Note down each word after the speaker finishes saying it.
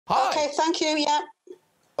Hi. OK, thank you, yeah.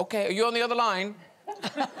 OK, are you on the other line?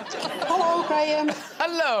 Hello, Graham.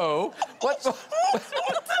 Hello. What?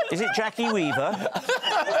 Is it Jackie Weaver?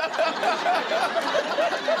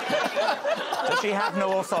 Does she have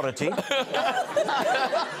no authority?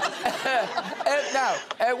 Now,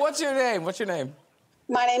 what's your name? What's your name?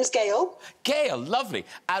 My name's Gail. Gail, lovely.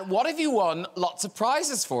 And what have you won lots of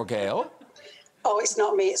prizes for, Gail? Oh, it's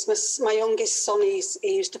not me. It's my youngest son. He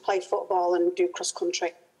used to play football and do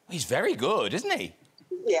cross-country. He's very good, isn't he?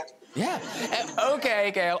 Yeah. Yeah.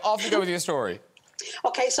 OK, Gail, off you go with your story.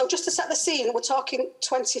 OK, so just to set the scene, we're talking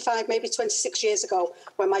 25, maybe 26 years ago,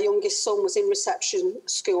 when my youngest son was in reception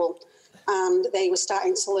school and they were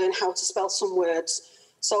starting to learn how to spell some words.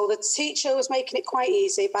 So the teacher was making it quite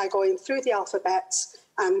easy by going through the alphabet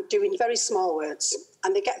and doing very small words.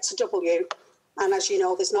 And they get to W. And as you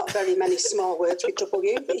know, there's not very many small words with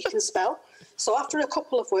W that you can spell. So after a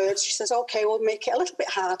couple of words, she says, OK, we'll make it a little bit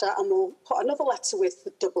harder and we'll put another letter with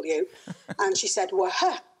the W. And she said, wah.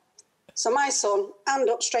 So my son, hand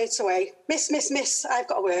up straight away. Miss, I've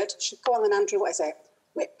got a word. She said, go on then, Andrew, what is it?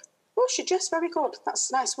 Whip. Oh, she just very good.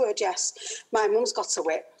 That's a nice word, yes. My mum's got a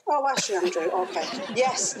whip. Oh, has she, Andrew? OK.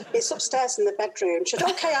 Yes, it's upstairs in the bedroom. She said,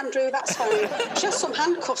 OK, Andrew, that's fine. She has some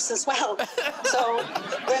handcuffs as well. So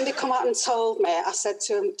when they come out and told me, I said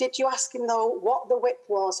to him, did you ask him, though, what the whip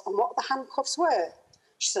was and what the handcuffs were?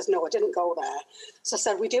 She says, no, I didn't go there. So I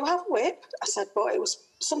said, we do have a whip. I said, but it was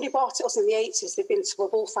somebody bought it us in the 80s. They'd been to a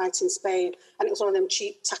bullfight in Spain, and it was one of them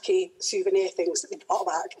cheap, tacky souvenir things that they'd bought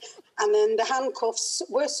back. And then the handcuffs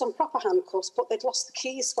were some proper handcuffs, but they'd lost the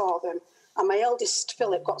keys for them. And my eldest,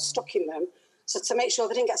 Philip, got stuck in them. So to make sure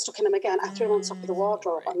they didn't get stuck in them again, I threw them on top of the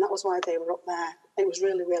wardrobe, and that was why they were up there. It was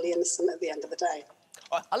really, really innocent at the end of the day.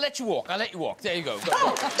 I'll let you walk. There you go.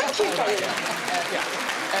 Go. Thank you, Graham.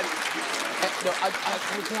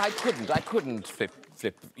 No, I couldn't flip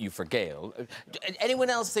you for Gail. Anyone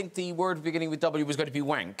else think the word beginning with W was going to be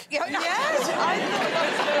wank? Yes, I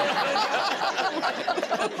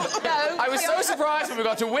thought that was... I was so surprised when we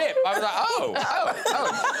got to whip. I was like,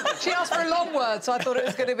 oh. She asked for a long word, so I thought it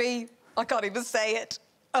was going to be... I can't even say it.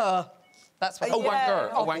 That's what...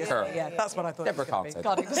 wanker. Oh, wanker. Yeah, that's what I thought. Deborah can't say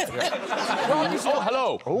that. Oh,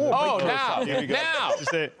 hello. Oh, now.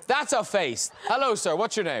 That's a face. Hello, sir.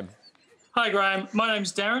 What's your name? Hi, Graham. My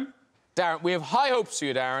name's Darren. Darren, we have high hopes for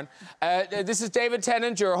you, Darren. This is David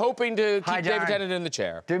Tennant. You're hoping to keep David Tennant in the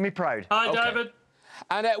chair. Do me proud. Hi, David.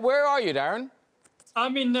 And where are you, Darren?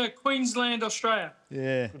 I'm in Queensland, Australia.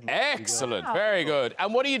 Yeah. Excellent. Very good.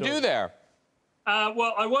 And what do you do there?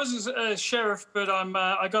 Well, I was a sheriff, but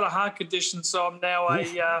I got a heart condition, so I'm now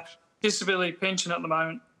a disability pension at the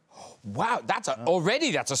moment. Wow, that's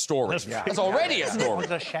already a story. That's already a story.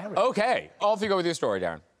 OK, off you go with your story,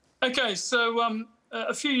 Darren. OK, so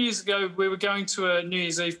a few years ago, we were going to a New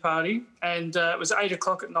Year's Eve party, and it was 8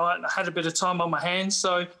 o'clock at night, and I had a bit of time on my hands,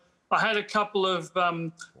 so I had a couple of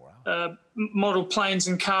model planes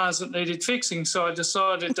and cars that needed fixing, so I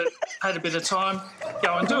decided that I had a bit of time,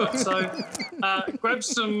 go and do it. So grabbed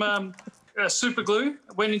some super glue,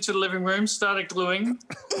 went into the living room, started gluing,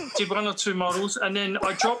 did one or two models, and then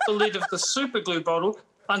I dropped the lid of the super glue bottle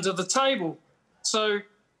under the table. So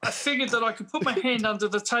I figured that I could put my hand under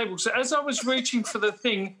the table. So as I was reaching for the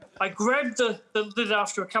thing, I grabbed the lid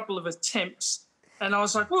after a couple of attempts, and I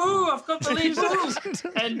was like, woohoo, I've got the lid.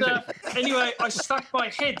 And anyway, I stuck my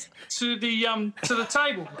head to the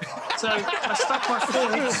table. So I stuck my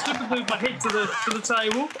forehead, super glued my head to the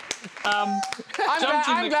table. Jumped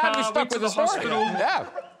in the car, went to the hospital. Yeah.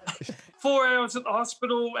 4 hours at the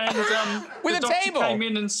hospital, and with the doctor came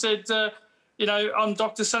in and said, you know, I'm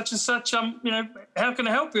Dr. Such and Such. You know, how can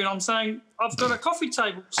I help you? And I'm saying, I've got a coffee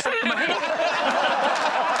table stuck in my head.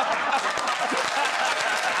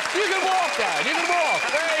 You can walk now. You can walk.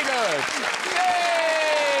 Very good.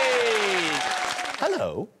 Yay!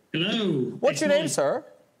 Hello. Hello. What's your name, sir?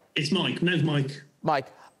 It's Mike. No, Mike.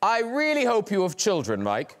 Mike. I really hope you have children,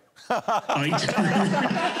 Mike. I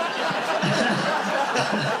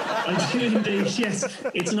do indeed, yes.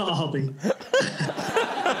 It's not a hobby.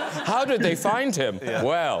 How did they find him? Yeah.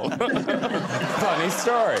 Well, funny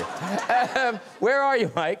story. Where are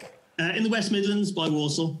you, Mike? In the West Midlands by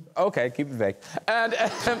Warsaw. OK, keep it vague. And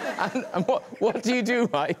what do you do,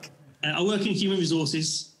 Mike? I work in human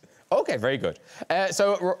resources. OK, very good.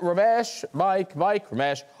 So, Ramesh, Mike,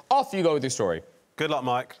 Ramesh, off you go with your story. Good luck,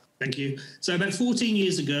 Mike. Thank you. So about 14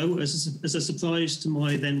 years ago, as a surprise to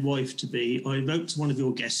my then wife-to-be, I wrote to one of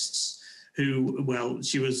your guests who, well,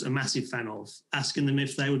 she was a massive fan of, asking them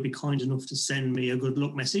if they would be kind enough to send me a good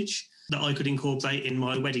luck message that I could incorporate in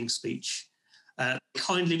my wedding speech.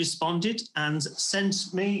 Kindly responded and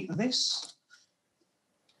sent me this.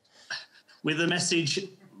 with the message,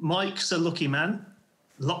 Mike's a lucky man.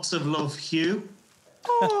 Lots of love, Hugh.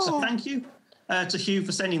 Oh. So thank you to Hugh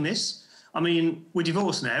for sending this. I mean, we're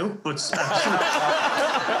divorced now, but...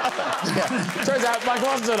 Turns out Mike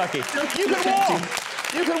wasn't so lucky. You can walk!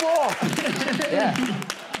 You can walk! Yeah.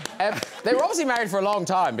 They were obviously married for a long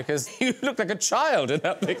time because you looked like a child in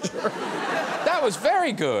that picture. That was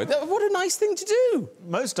very good. What a nice thing to do.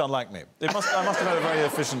 Most unlike me. I must have had a very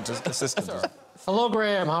efficient assistant. Hello,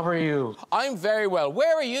 Graham. How are you? I'm very well.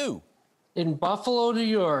 Where are you? In Buffalo, New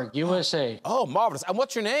York, USA. Oh, marvellous. And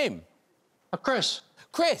what's your name? Chris.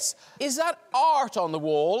 Chris, is that art on the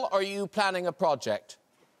wall, or are you planning a project?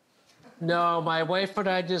 No, my wife and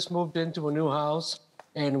I just moved into a new house,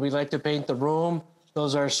 and we like to paint the room.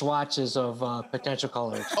 Those are swatches of potential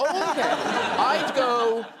colours. Oh, OK. I'd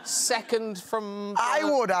go second from... I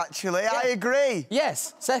would, actually. Yeah. I agree.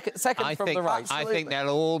 Yes, second from the right. I think they'll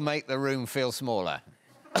all make the room feel smaller.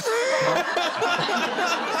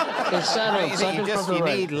 It's settled. You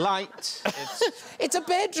need light. It's a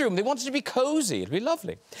bedroom. They want it to be cosy. It'll be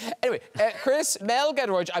lovely. Anyway, Chris, Mel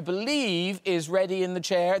Gedroych, I believe, is ready in the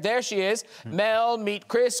chair. There she is. Mel, meet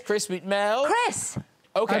Chris. Chris, meet Mel. Chris!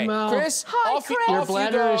 OK, hi, Mel. Chris, hi, off Chris. Your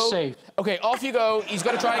bladder is safe. OK, off you go. He's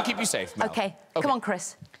got to try and keep you safe, Mel. OK, come on,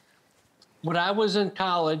 Chris. When I was in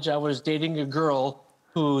college, I was dating a girl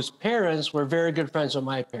whose parents were very good friends with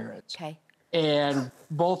my parents. OK. And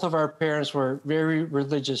both of our parents were very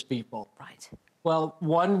religious people. Right. Well,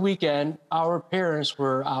 one weekend, our parents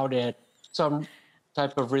were out at some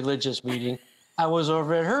type of religious meeting. I was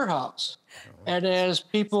over at her house. And as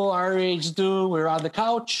people our age do, we were on the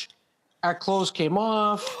couch. Our clothes came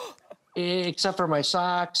off, except for my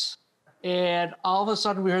socks. And all of a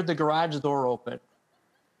sudden, we heard the garage door open.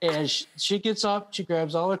 And she gets up, she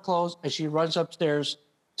grabs all her clothes, and she runs upstairs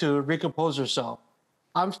to recompose herself.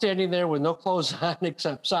 I'm standing there with no clothes on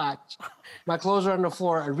except socks. My clothes are on the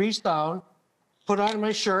floor. I reach down, put on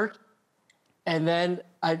my shirt, and then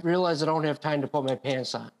I realize I don't have time to put my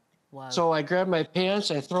pants on. Wow. So I grab my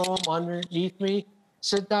pants, I throw them underneath me,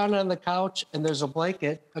 sit down on the couch, and there's a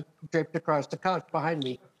blanket draped across the couch behind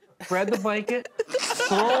me. Grab the blanket,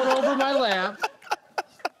 throw it over my lap,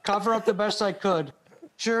 cover up the best I could.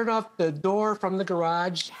 Sure enough, the door from the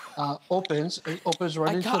garage opens. It opens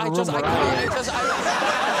right into the room.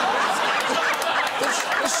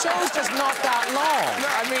 The show's just not that long.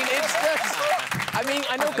 I mean, it's just... I mean,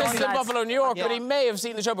 I know Chris is in Buffalo, New York, but he may have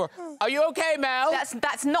seen the show before. Are you OK, Mel?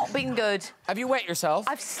 That's not been good. Have you wet yourself?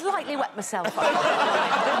 I've slightly wet myself.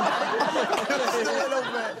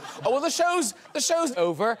 Oh, well, the show's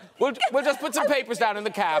over. We'll just put some papers down in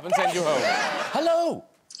the cab and send you home. Hello.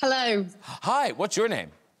 Hello. Hi, what's your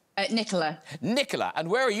name? Nicola. Nicola. And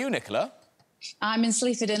where are you, Nicola? I'm in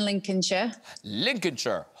Sleaford in Lincolnshire.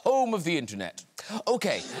 Lincolnshire, home of the internet.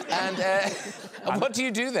 OK, and what do you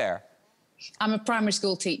do there? I'm a primary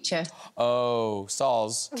school teacher. Oh,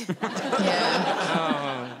 soz.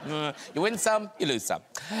 Yeah. You win some, you lose some.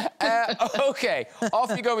 OK,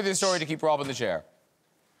 off you go with your story to keep Rob in the chair.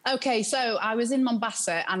 OK, so I was in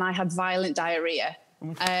Mombasa and I had violent diarrhea.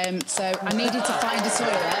 So I needed to find a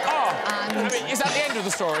toilet. Oh, and... I mean, is that the end of the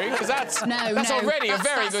story? Because that's already a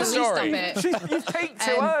very good story. You've peaked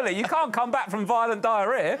too early. You can't come back from violent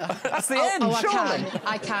diarrhea. That's the end, surely.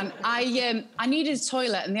 I can. I needed a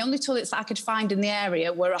toilet, and the only toilets that I could find in the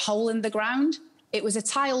area were a hole in the ground. It was a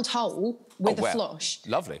tiled hole with a flush.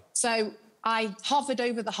 Lovely. So I hovered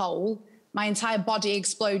over the hole. My entire body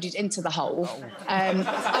exploded into the hole.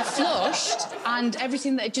 I flushed, and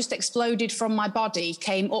everything that had just exploded from my body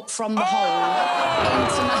came up from the hole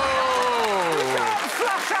into my...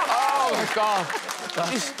 Oh, my God.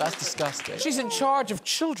 That's disgusting. She's in charge of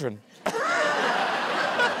children.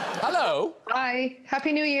 Hello. Hi.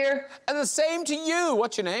 Happy New Year. And the same to you.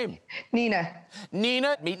 What's your name? Nina.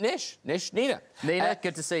 Nina. Meet Nish. Nina. Nina,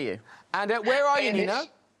 good to see you. And where are you, Nina?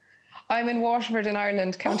 I'm in Waterford in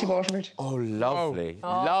Ireland, County Waterford. Oh, lovely.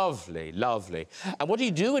 Lovely, lovely. And what do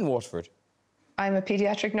you do in Waterford? I'm a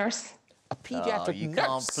paediatric nurse. A paediatric nurse? You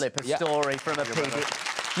can't flip a story from a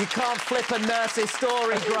You can't flip a nurse's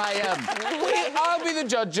story, Graham. I'll be the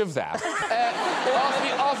judge of that.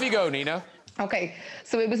 Off you go, Nina. OK,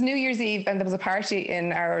 so it was New Year's Eve and there was a party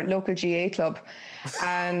in our local GA club.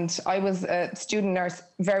 And I was a student nurse,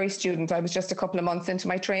 very student. I was just a couple of months into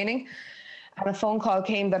my training. And a phone call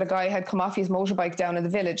came that a guy had come off his motorbike down in the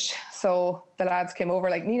village. So the lads came over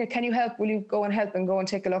like, Nina, can you help? Will you go and help and go and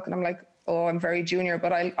take a look? And I'm like, oh, I'm very junior,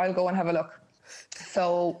 but I'll go and have a look.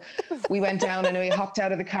 So we went down and we hopped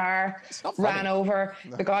out of the car, ran over.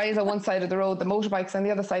 The guy is on one side of the road, the motorbike's on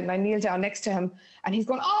the other side, and I kneeled down next to him. And he's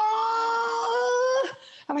going, oh!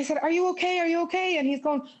 And I said, are you okay? Are you okay? And he's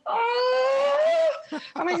going, oh!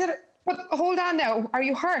 And I said, but hold on now, are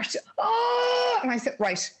you hurt? Oh, and I said,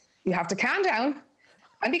 right, you have to calm down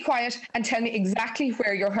and be quiet and tell me exactly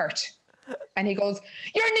where you're hurt. And he goes,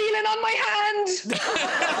 you're kneeling on my hand.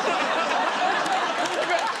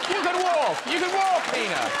 You can walk. You can walk,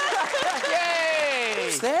 Nina. Yay!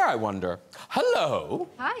 Who's there, I wonder? Hello.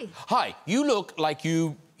 Hi. Hi. You look like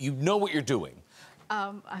you know what you're doing.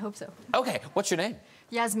 I hope so. Okay. What's your name?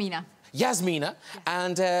 Yasmina. Yasmina.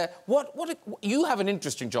 And what you have an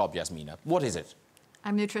interesting job, Yasmina. What is it?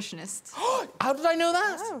 I'm a nutritionist. How did I know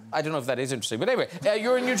that? Oh. I don't know if that is interesting, but anyway,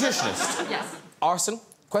 you're a nutritionist. Yes. Arson?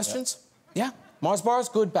 Questions? Yeah. Mars bars?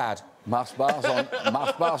 Good, bad? Mars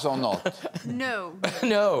bars or not? No.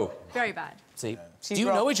 No. Very bad. See? Do you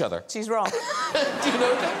know each other? She's wrong. Do you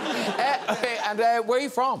know each other? Okay, and where are you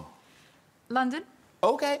from? London?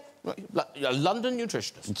 Okay. A London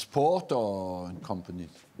nutritionist. In sport or in company?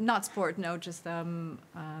 Not sport, no, just on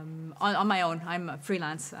my own. I'm a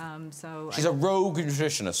freelance, so... She's a rogue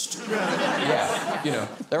nutritionist. Yeah, you know,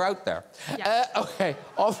 they're out there. Yeah. OK,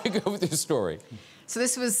 off you go with your story. So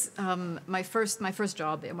this was my first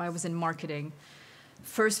job. I was in marketing.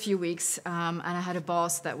 First few weeks, and I had a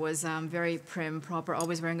boss that was very prim, proper,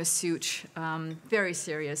 always wearing a suit, very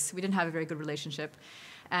serious. We didn't have a very good relationship.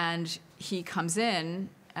 And he comes in,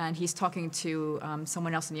 and he's talking to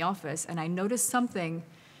someone else in the office, and I noticed something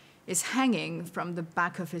is hanging from the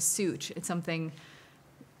back of his suit. It's something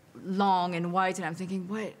long and white, and I'm thinking,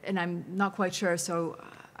 what? And I'm not quite sure, so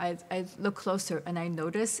I look closer, and I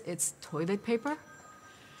notice it's toilet paper.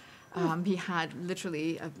 He had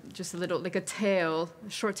literally just a little, like a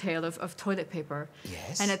short tail of toilet paper.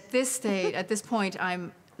 Yes. And at this point,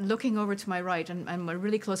 I'm looking over to my right, and a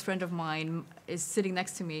really close friend of mine is sitting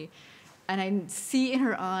next to me, and I see in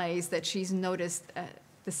her eyes that she's noticed at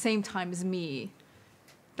the same time as me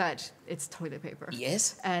that it's toilet paper.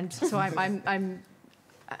 Yes. And so I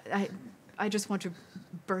just want to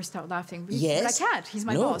burst out laughing. Yes. But I can't. He's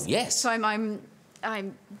my No, boss. yes. So I'm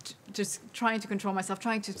just trying to control myself,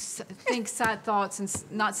 trying to think sad thoughts and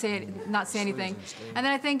not say anything. And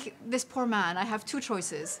then I think, this poor man, I have two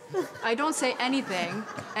choices. I don't say anything,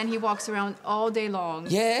 and he walks around all day long.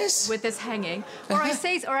 Yes. With this hanging. Or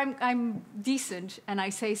I'm decent and I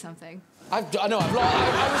say something. I was trying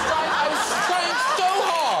so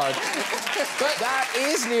hard. But that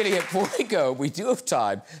is nearly it. Before we go, we do have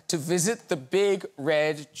time to visit the big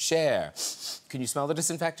red chair. Can you smell the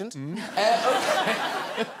disinfectant?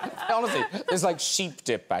 Okay. Honestly, there's like sheep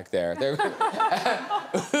dip back there.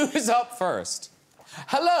 Who's up first?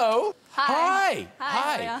 Hello. Hi.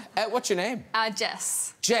 Hi. What's your name?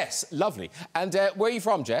 Jess. Jess. Lovely. And where are you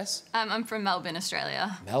from, Jess? I'm from Melbourne,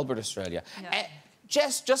 Australia. Melbourne, Australia. Yeah.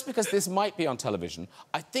 Jess, just because this might be on television,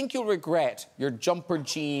 I think you'll regret your jumper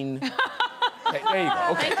jean... Okay, there you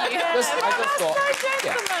go. Okay. Thank you. I just thought...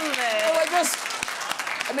 Gentlemanly.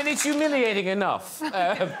 I mean, it's humiliating enough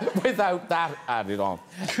without that added on.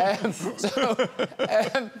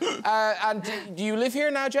 And do you live here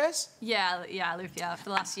now, Jess? Yeah, I live here for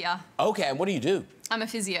the last year. OK, and what do you do? I'm a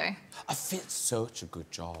physio. Such a good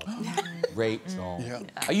job. Great job. Yeah.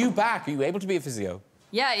 Are you back? Are you able to be a physio?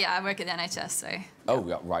 Yeah, I work at the NHS, so... Oh,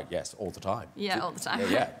 yeah, right, yes, all the time. Yeah, all the time.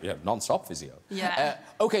 Yeah, non-stop physio. Yeah.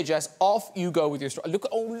 OK, Jess, off you go with your story.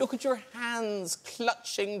 Look at your hands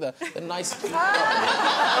clutching the nice... No,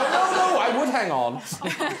 I would hang on.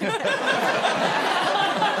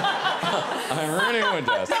 I really would,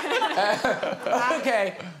 Jess.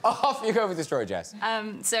 OK, off you go with your story, Jess.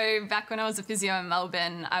 So back when I was a physio in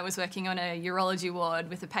Melbourne, I was working on a urology ward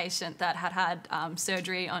with a patient that had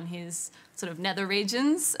surgery on his sort of nether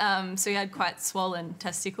regions. So he had quite swollen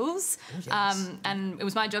testicles. Oh, yes. And it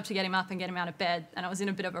was my job to get him up and get him out of bed, and I was in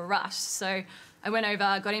a bit of a rush. So I went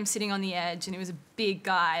over, got him sitting on the edge, and he was a big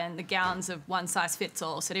guy, and the gowns of one size fits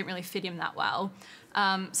all, so it didn't really fit him that well.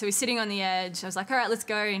 So he's sitting on the edge. I was like, all right, let's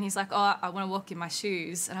go. And he's like, oh, I want to walk in my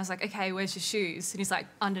shoes. And I was like, OK, where's your shoes? And he's like,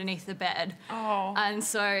 underneath the bed. Oh. And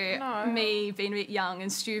so me, being a bit young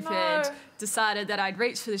and stupid, decided that I'd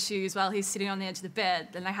reach for the shoes while he's sitting on the edge of the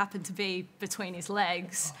bed, and they happened to be between his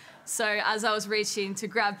legs. So as I was reaching to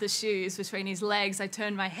grab the shoes between his legs, I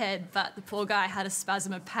turned my head, but the poor guy had a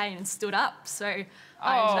spasm of pain and stood up. So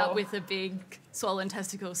I ended up with a big swollen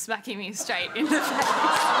testicle smacking me straight in the face.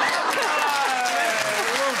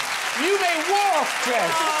 You may walk,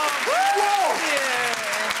 Jess. Walk.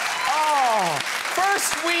 Yeah. Oh,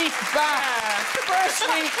 first week back. First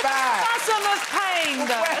week back. Spasm of pain,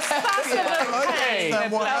 though. A spasm of pain.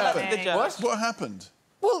 What happened?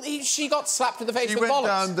 Well, she got slapped in the face with bollocks. He went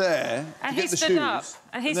down there and to he get the stood shoes, up.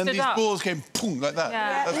 And he then stood these up. balls came boom like that.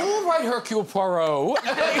 Yeah. All right, Hercule Poirot.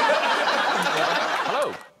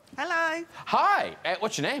 Hello. Hello. Hello. Hi.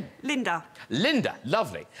 What's your name? Linda. Linda.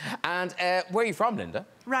 Lovely. And where are you from, Linda?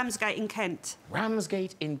 Ramsgate in Kent.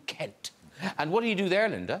 Ramsgate in Kent. And what do you do there,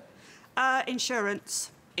 Linda?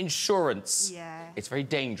 Insurance. Insurance. Yeah. It's very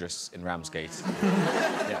dangerous in Ramsgate.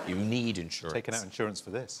 Yeah, you need insurance. Taking out insurance for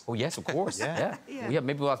this. Oh, yes, of course. Yeah. Yeah. Well, yeah,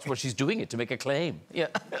 maybe that's what she's doing it, to make a claim. Yeah.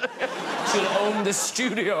 She'll own the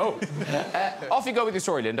studio. Off you go with your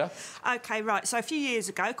story, Linda. OK, right. So a few years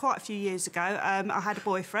ago, quite a few years ago, I had a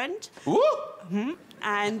boyfriend. Ooh!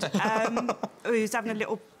 And we was having a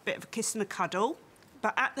little bit of a kiss and a cuddle.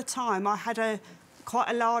 But at the time, I had quite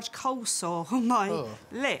a large cold sore on my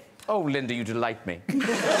lip. Oh, Linda, you delight me.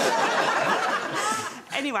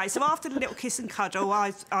 Anyway, so after the little kiss and cuddle,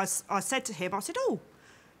 I said to him, I said, oh,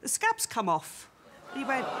 the scab's come off. And he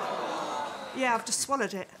went, yeah, I've just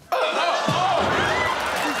swallowed it.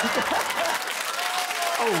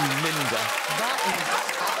 Oh, Linda. That is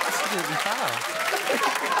absolutely foul.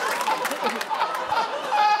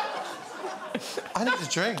 I need a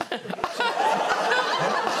drink.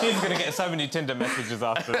 She's going to get so many Tinder messages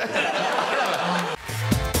after this.